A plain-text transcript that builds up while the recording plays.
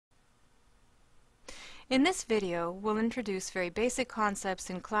In this video, we'll introduce very basic concepts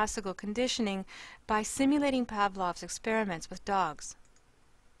in classical conditioning by simulating Pavlov's experiments with dogs.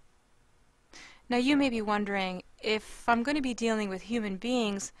 Now you may be wondering, if I'm going to be dealing with human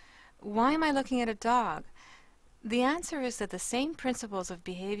beings, why am I looking at a dog? The answer is that the same principles of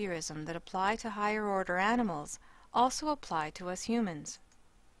behaviorism that apply to higher order animals also apply to us humans.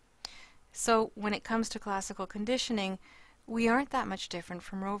 So when it comes to classical conditioning, we aren't that much different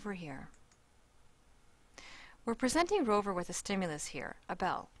from Rover here. We're presenting Rover with a stimulus here, a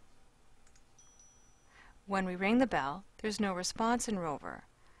bell. When we ring the bell, there's no response in Rover.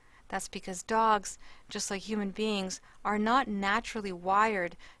 That's because dogs, just like human beings, are not naturally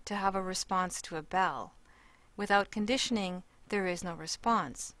wired to have a response to a bell. Without conditioning, there is no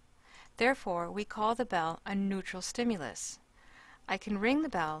response. Therefore, we call the bell a neutral stimulus. I can ring the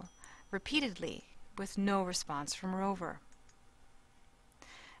bell repeatedly with no response from Rover.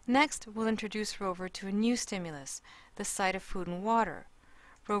 Next, we'll introduce Rover to a new stimulus, the sight of food and water.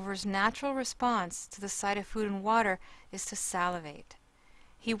 Rover's natural response to the sight of food and water is to salivate.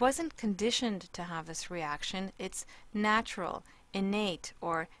 He wasn't conditioned to have this reaction. It's natural, innate,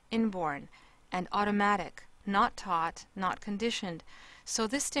 or inborn, and automatic, not taught, not conditioned. So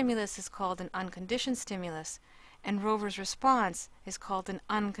this stimulus is called an unconditioned stimulus, and Rover's response is called an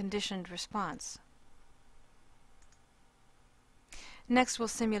unconditioned response. Next, we'll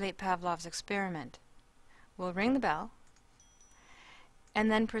simulate Pavlov's experiment. We'll ring the bell and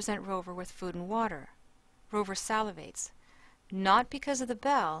then present Rover with food and water. Rover salivates, not because of the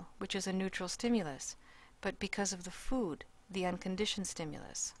bell, which is a neutral stimulus, but because of the food, the unconditioned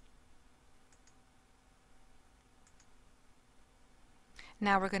stimulus.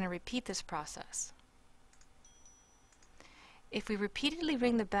 Now we're going to repeat this process. If we repeatedly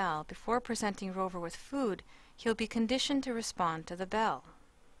ring the bell before presenting Rover with food, he'll be conditioned to respond to the bell.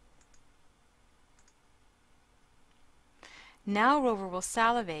 Now Rover will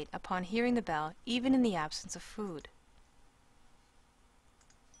salivate upon hearing the bell, even in the absence of food.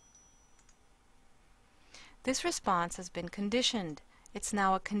 This response has been conditioned. It's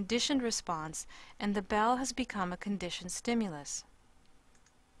now a conditioned response, and the bell has become a conditioned stimulus.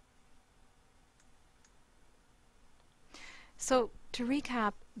 So, to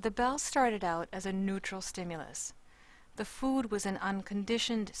recap, the bell started out as a neutral stimulus. The food was an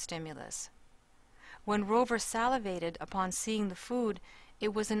unconditioned stimulus. When Rover salivated upon seeing the food,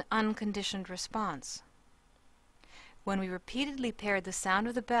 it was an unconditioned response. When we repeatedly paired the sound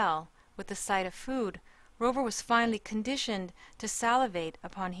of the bell with the sight of food, Rover was finally conditioned to salivate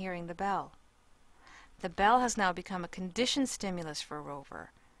upon hearing the bell. The bell has now become a conditioned stimulus for Rover,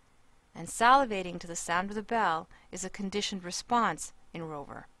 and salivating to the sound of the bell is a conditioned response in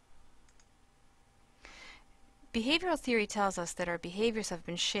Rover. Behavioral theory tells us that our behaviors have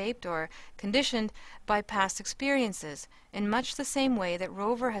been shaped or conditioned by past experiences in much the same way that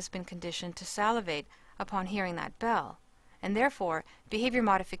Rover has been conditioned to salivate upon hearing that bell, and therefore behavior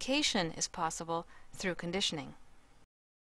modification is possible through conditioning.